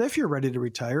find out if you're ready to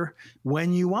retire,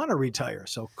 when you want to retire.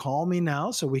 So call me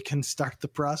now so we can start the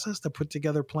process to put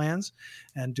together plans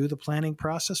and do the planning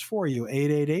process for you.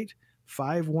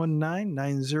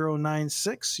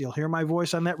 888-519-9096. You'll hear my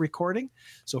voice on that recording.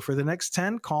 So for the next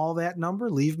 10, call that number,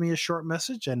 leave me a short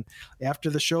message, and after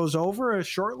the show's over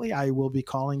shortly, I will be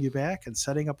calling you back and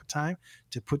setting up a time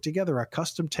to put together a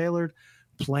custom-tailored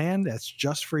plan that's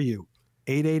just for you.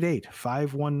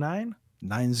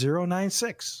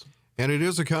 888-519-9096. And it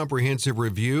is a comprehensive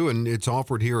review, and it's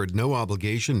offered here at no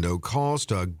obligation, no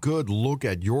cost. A good look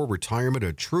at your retirement,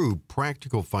 a true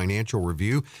practical financial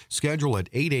review. Schedule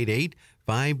at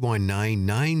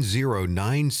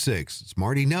 888-519-9096. It's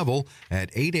Marty Neville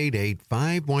at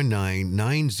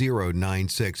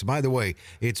 888-519-9096. By the way,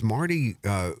 it's Marty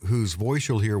whose voice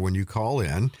you'll hear when you call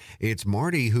in. It's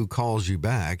Marty who calls you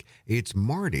back. It's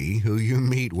Marty who you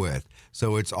meet with.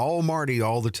 So it's all Marty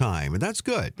all the time, and that's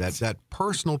good. That's that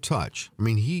personal touch. I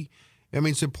mean,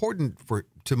 it's important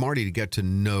to Marty to get to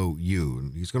know you.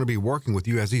 He's going to be working with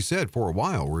you, as he said, for a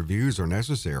while. Reviews are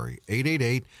necessary.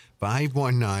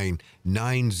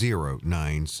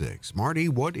 888-519-9096. Marty,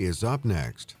 what is up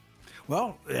next?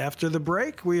 Well, after the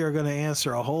break, we are going to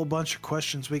answer a whole bunch of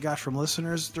questions we got from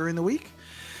listeners during the week.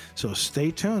 So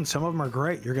stay tuned. Some of them are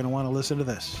great. You're going to want to listen to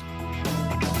this.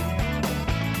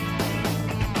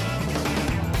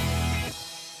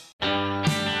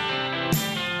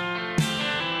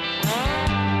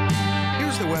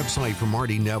 Website for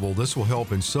Marty Neville. This will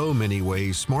help in so many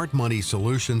ways.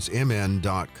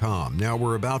 SmartMoneySolutionsMN.com. Now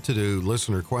we're about to do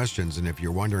listener questions, and if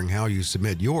you're wondering how you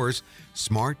submit yours,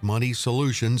 Smart Money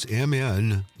Solutions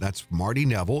MN. That's Marty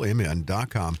Neville,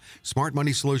 MN.com.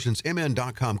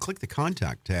 SmartMoneySolutionsMN.com. Click the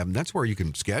contact tab, and that's where you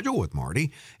can schedule with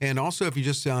Marty. And also, if you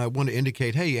just want to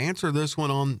indicate, hey, answer this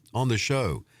one on the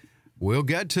show, we'll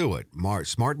get to it.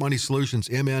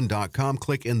 SmartMoneySolutionsMN.com.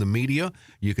 Click in the media.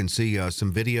 You can see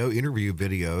some interview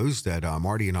videos that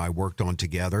Marty and I worked on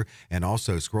together, and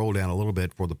also scroll down a little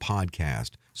bit for the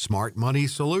podcast.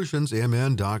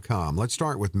 SmartMoneySolutionsMN.com. Let's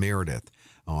start with Meredith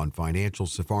on Financial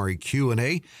Safari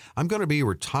Q&A. I'm going to be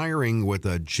retiring with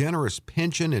a generous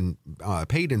pension and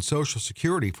paid in Social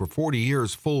Security for 40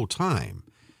 years full time.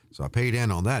 So I paid in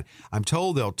on that. I'm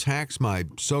told they'll tax my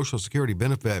Social Security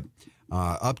benefit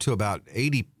up to about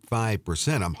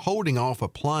 85%. I'm holding off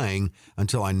applying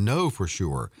until I know for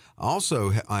sure.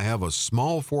 Also, I have a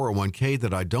small 401k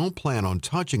that I don't plan on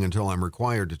touching until I'm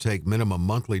required to take minimum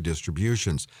monthly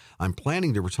distributions. I'm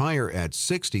planning to retire at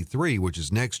 63, which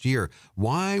is next year.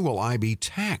 Why will I be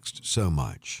taxed so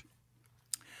much?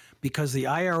 Because the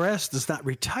IRS does not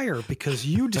retire because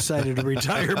you decided to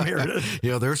retire, Meredith.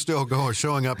 They're still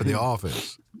showing up in the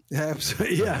office.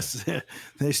 Absolutely, yes.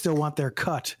 They still want their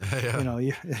cut. Yeah. You know,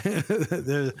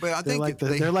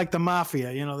 they're like the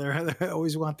mafia. You know, they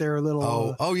always want their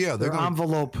little their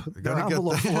envelope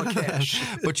full of cash.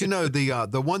 But you know,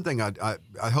 the one thing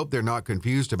I hope they're not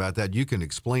confused about that. You can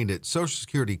explain it. Social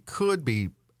Security could be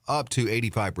up to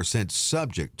 85%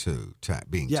 subject to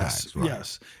being taxed,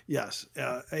 right? Yes.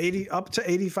 Up to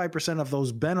 85% of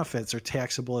those benefits are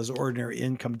taxable as ordinary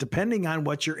income, depending on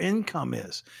what your income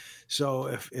is.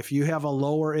 So if you have a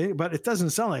lower, but it doesn't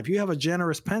sound like if you have a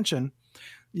generous pension,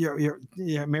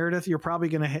 Meredith, you're probably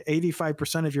going to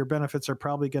 85% of your benefits are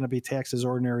probably going to be taxed as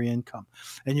ordinary income,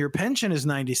 and your pension is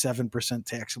 97%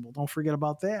 taxable. Don't forget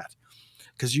about that.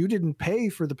 Because you didn't pay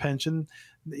for the pension,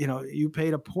 you know, you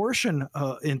paid a portion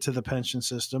into the pension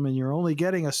system, and you're only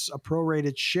getting a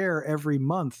prorated share every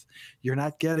month. You're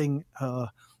not getting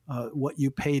what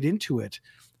you paid into it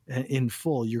in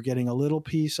full. You're getting a little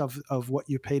piece of what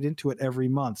you paid into it every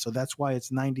month. So that's why it's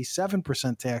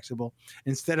 97% taxable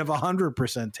instead of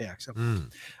 100% taxable.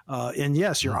 And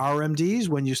yes, your RMDs,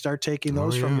 when you start taking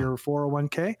those from your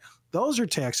 401k, those are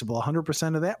taxable.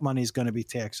 100% of that money is going to be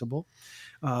taxable.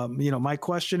 You know, my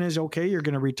question is, okay, you're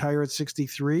going to retire at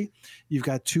 63. You've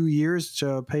got 2 years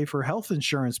to pay for health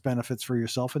insurance benefits for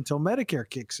yourself until Medicare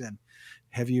kicks in.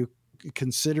 Have you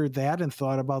considered that and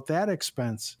thought about that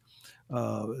expense?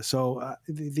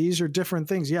 These are different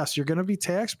things. Yes, you're going to be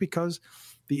taxed because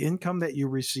the income that you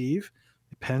receive,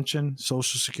 pension,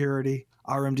 Social Security,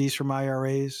 RMDs from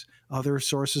IRAs, other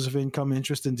sources of income,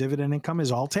 interest and dividend income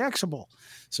is all taxable.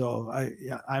 So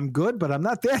I'm good, but I'm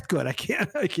not that good. I can't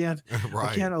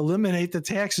eliminate the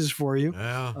taxes for you.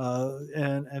 Yeah.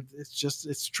 And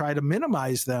it's try to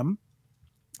minimize them.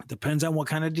 It depends on what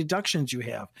kind of deductions you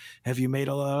have. Have you made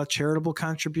a lot of charitable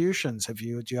contributions? Do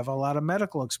you have a lot of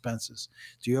medical expenses?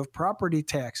 Do you have property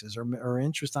taxes or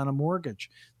interest on a mortgage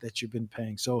that you've been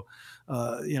paying? So,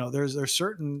 you know, there's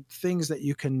certain things that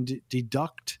you can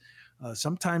deduct.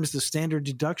 Sometimes the standard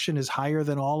deduction is higher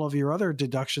than all of your other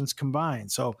deductions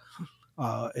combined. So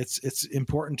it's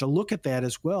important to look at that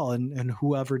as well. And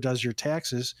whoever does your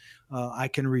taxes, I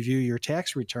can review your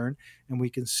tax return and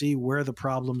we can see where the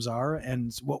problems are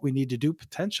and what we need to do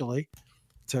potentially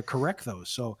to correct those.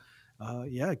 So,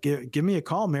 give me a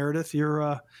call, Meredith. You're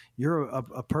a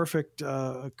perfect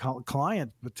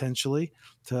client potentially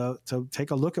to take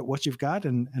a look at what you've got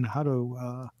and how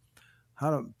to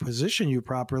position you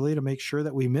properly to make sure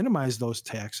that we minimize those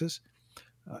taxes.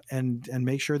 And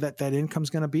make sure that income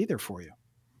is going to be there for you.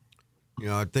 You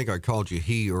know, I think I called you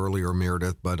he earlier,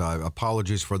 Meredith, but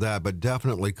apologies for that. But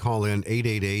definitely call in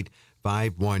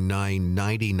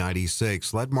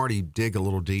 888-519-9096. Let Marty dig a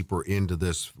little deeper into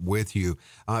this with you.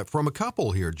 From a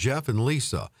couple here, Jeff and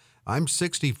Lisa. I'm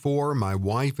 64. My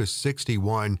wife is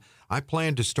 61. I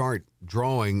plan to start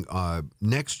drawing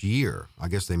next year. I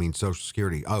guess they mean Social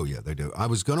Security. Oh, yeah, they do. I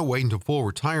was going to wait until full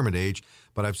retirement age,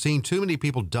 but I've seen too many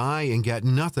people die and get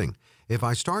nothing. If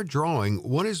I start drawing,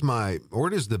 what is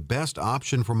the best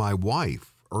option for my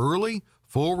wife? Early,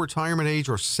 full retirement age,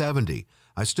 or 70?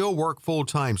 I still work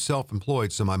full-time,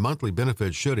 self-employed, so my monthly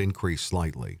benefits should increase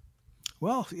slightly.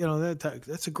 Well, you know,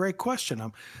 that's a great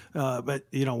question. But,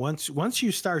 you know, once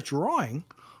you start drawing,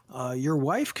 your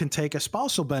wife can take a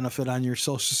spousal benefit on your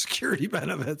Social Security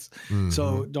benefits. Mm-hmm.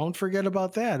 So don't forget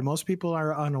about that. Most people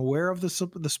are unaware of the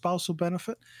spousal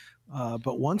benefit.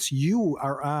 But once you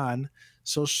are on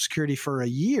Social Security for a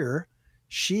year,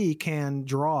 she can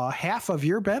draw half of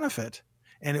your benefit,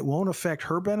 and it won't affect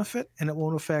her benefit and it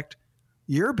won't affect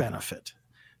your benefit.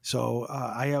 So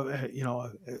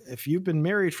if you've been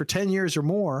married for 10 years or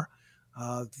more,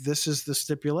 this is the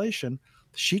stipulation.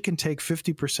 She can take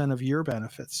 50% of your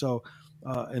benefits. So,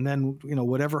 and then, you know,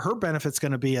 whatever her benefit's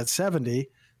going to be at 70,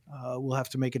 we'll have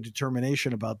to make a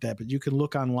determination about that. But you can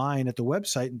look online at the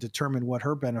website and determine what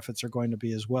her benefits are going to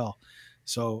be as well.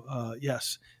 So,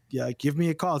 yes. Yeah, give me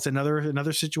a call. It's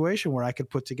another situation where I could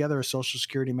put together a Social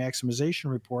Security maximization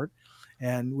report,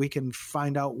 and we can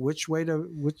find out what's going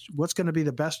to be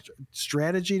the best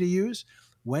strategy to use,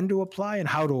 when to apply, and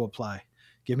how to apply.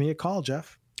 Give me a call,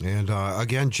 Jeff. And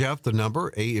again, Jeff, the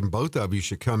number, and both of you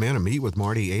should come in and meet with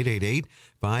Marty,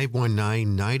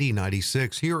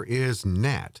 888-519-9096. Here is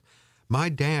Nat. My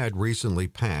dad recently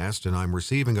passed, and I'm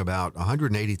receiving about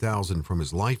 $180,000 from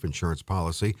his life insurance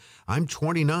policy. I'm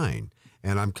 29.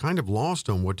 And I'm kind of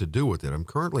lost on what to do with it. I'm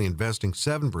currently investing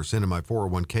 7% of my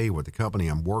 401k with the company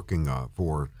I'm working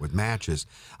for with matches.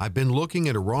 I've been looking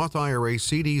at a Roth IRA,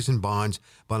 CDs, and bonds,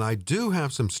 but I do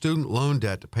have some student loan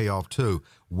debt to pay off too.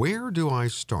 Where do I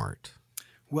start?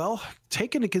 Well,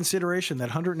 take into consideration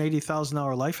that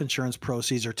 $180,000 life insurance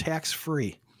proceeds are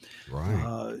tax-free.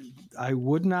 Right. I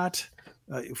would not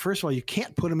first of all, you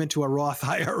can't put them into a Roth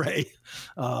IRA.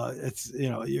 It's,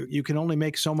 you can only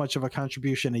make so much of a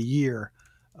contribution a year,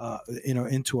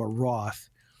 into a Roth.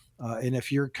 And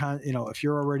if you're if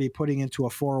you're already putting into a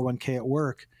 401k at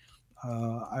work,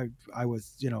 I would,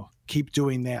 keep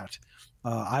doing that.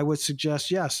 I would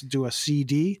suggest, yes, do a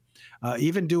CD,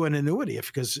 even do an annuity,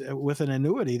 because with an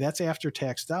annuity, that's after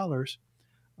tax dollars,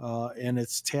 and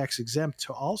it's tax exempt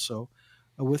also.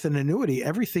 With an annuity,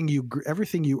 everything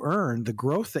you earn, the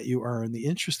growth that you earn, the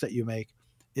interest that you make,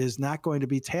 is not going to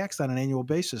be taxed on an annual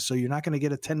basis. So you're not going to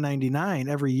get a 1099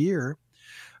 every year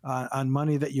on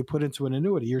money that you put into an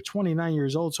annuity. You're 29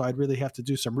 years old, so I'd really have to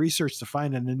do some research to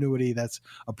find an annuity that's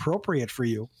appropriate for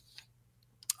you.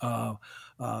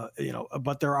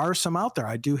 But there are some out there.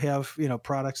 I do have,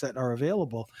 products that are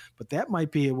available, but that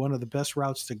might be one of the best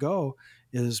routes to go,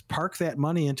 is park that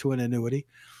money into an annuity,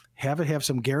 have it have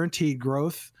some guaranteed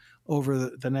growth over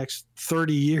the next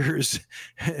 30 years.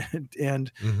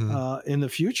 And in the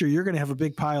future, you're going to have a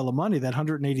big pile of money. That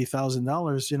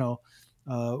 $180,000,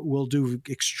 will do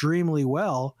extremely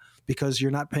well, because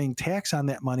you're not paying tax on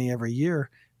that money every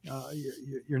year.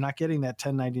 You're not getting that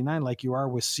 1099 like you are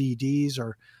with CDs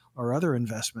or other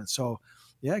investments. So,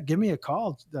 yeah, give me a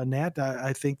call, Nat.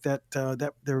 I think that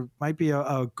that there might be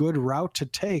a good route to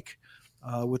take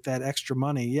with that extra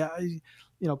money. Yeah,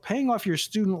 paying off your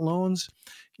student loans.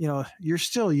 You're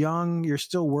still young, you're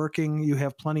still working, you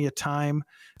have plenty of time.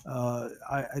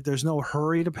 There's no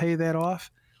hurry to pay that off.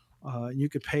 You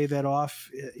could pay that off,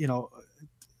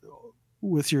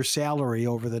 with your salary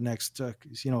over the next,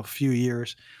 few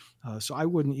years. So I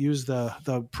wouldn't use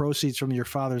the proceeds from your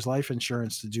father's life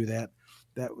insurance to do that.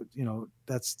 That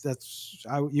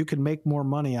you can make more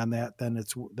money on that than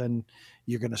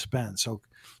you're going to spend. So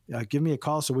give me a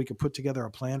call so we can put together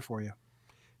a plan for you.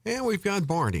 And we've got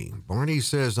Barney. Barney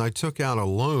says, I took out a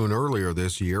loan earlier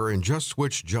this year and just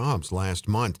switched jobs last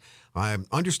month. I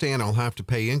understand I'll have to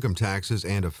pay income taxes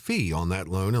and a fee on that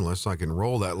loan unless I can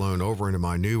roll that loan over into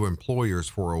my new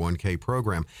employer's 401k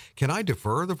program. Can I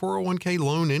defer the 401k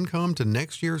loan income to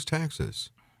next year's taxes?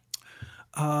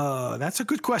 That's a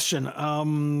good question.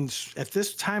 At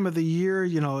this time of the year,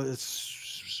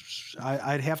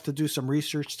 I'd have to do some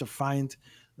research to find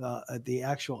the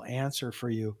actual answer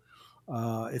for you.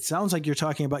 It sounds like you're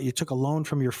talking about you took a loan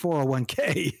from your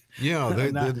 401k.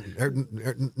 Yeah,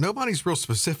 nobody's real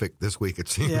specific this week, it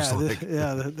seems like.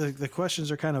 The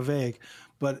questions are kind of vague.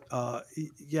 But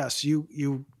yes,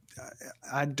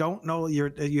 I don't know.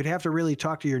 You'd have to really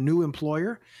talk to your new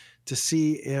employer to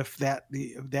see if that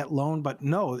loan. But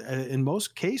no, in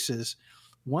most cases,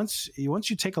 once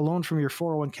you take a loan from your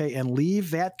 401k and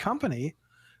leave that company,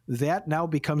 that now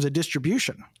becomes a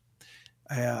distribution.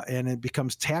 And it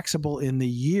becomes taxable in the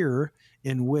year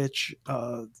in which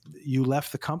you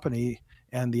left the company,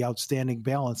 and the outstanding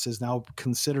balance is now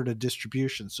considered a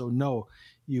distribution. So no,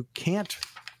 you can't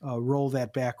roll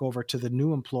that back over to the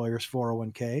new employer's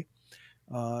 401k.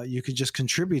 You can just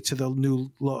contribute to the new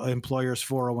employer's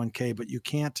 401k, but you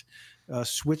can't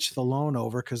switch the loan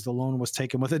over, because the loan was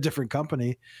taken with a different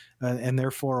company and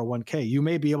their 401k. You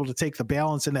may be able to take the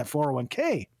balance in that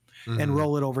 401k and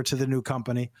roll it over to the new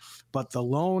company, but the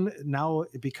loan now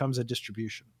it becomes a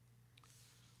distribution.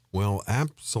 Well,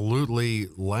 absolutely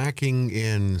lacking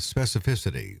in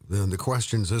specificity, the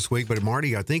questions this week. But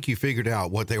Marty, I think you figured out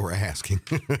what they were asking.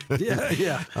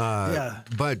 Yeah.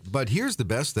 But here's the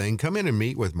best thing. Come in and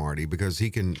meet with Marty, because he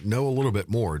can know a little bit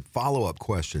more, follow-up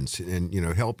questions, and,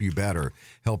 help you better,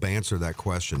 help answer that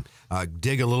question.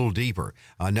 Dig a little deeper.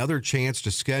 Another chance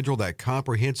to schedule that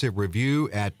comprehensive review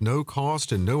at no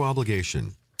cost and no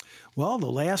obligation. Well,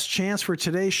 the last chance for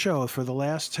today's show, for the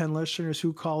last 10 listeners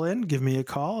who call in, give me a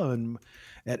call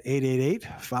at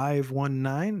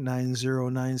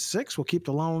 888-519-9096. We'll keep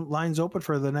the lines open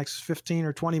for the next 15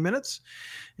 or 20 minutes,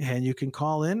 and you can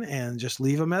call in and just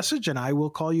leave a message, and I will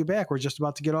call you back. We're just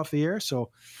about to get off the air, so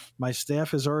my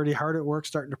staff is already hard at work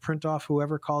starting to print off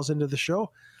whoever calls into the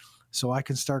show, so I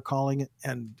can start calling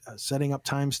and setting up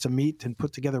times to meet and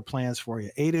put together plans for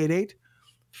you.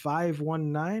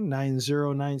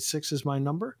 888-519-9096 is my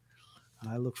number.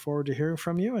 I look forward to hearing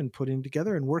from you and putting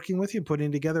together and working with you,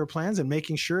 putting together plans and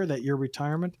making sure that your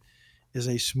retirement is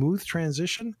a smooth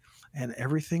transition and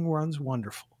everything runs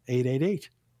wonderful.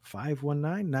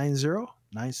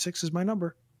 888-519-9096 is my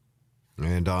number.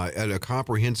 And at a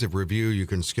comprehensive review you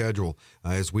can schedule,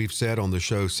 as we've said on the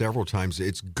show several times,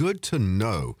 it's good to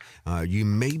know you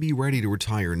may be ready to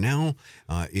retire now.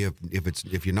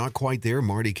 If you're not quite there,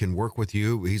 Marty can work with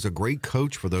you. He's a great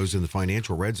coach for those in the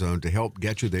financial red zone to help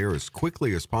get you there as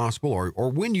quickly as possible,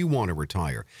 or when you want to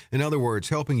retire. In other words,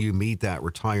 helping you meet that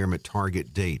retirement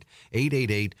target date.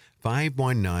 888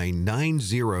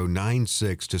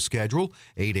 888-519-9096 to schedule.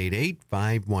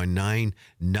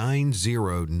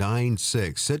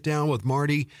 888-519-9096. Sit down with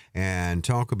Marty and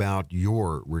talk about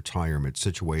your retirement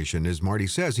situation. As Marty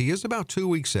says, he is about 2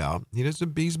 weeks out.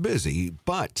 He's busy,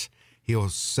 but he'll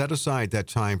set aside that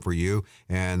time for you,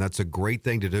 and that's a great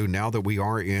thing to do now that we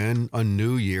are in a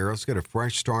new year. Let's get a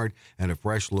fresh start and a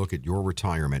fresh look at your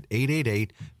retirement.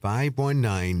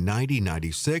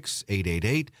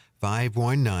 888-519-9096,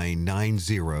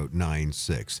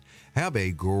 888-519-9096. Have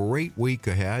a great week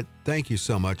ahead. Thank you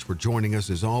so much for joining us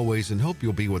as always, and hope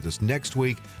you'll be with us next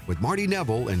week with Marty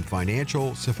Neville and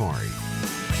Financial Safari.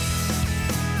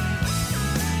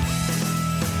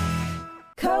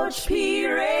 Coach P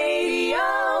Radio.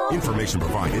 Information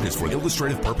provided is for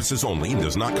illustrative purposes only and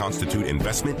does not constitute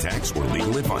investment, tax, or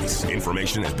legal advice.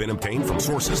 Information has been obtained from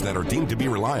sources that are deemed to be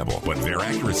reliable, but their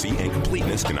accuracy and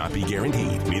completeness cannot be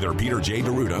guaranteed. Neither Peter J.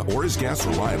 Deruta or his guests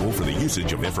are liable for the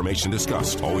usage of information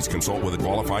discussed. Always consult with a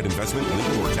qualified investment,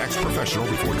 legal, or tax professional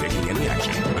before taking any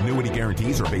action. Annuity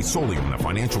guarantees are based solely on the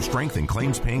financial strength and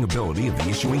claims-paying ability of the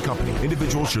issuing company.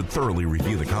 Individuals should thoroughly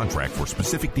review the contract for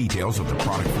specific details of the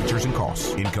product features and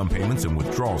costs. Income payments and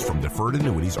withdrawals from deferred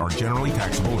annuities are generally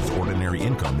taxable as ordinary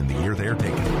income in the year they are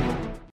taken.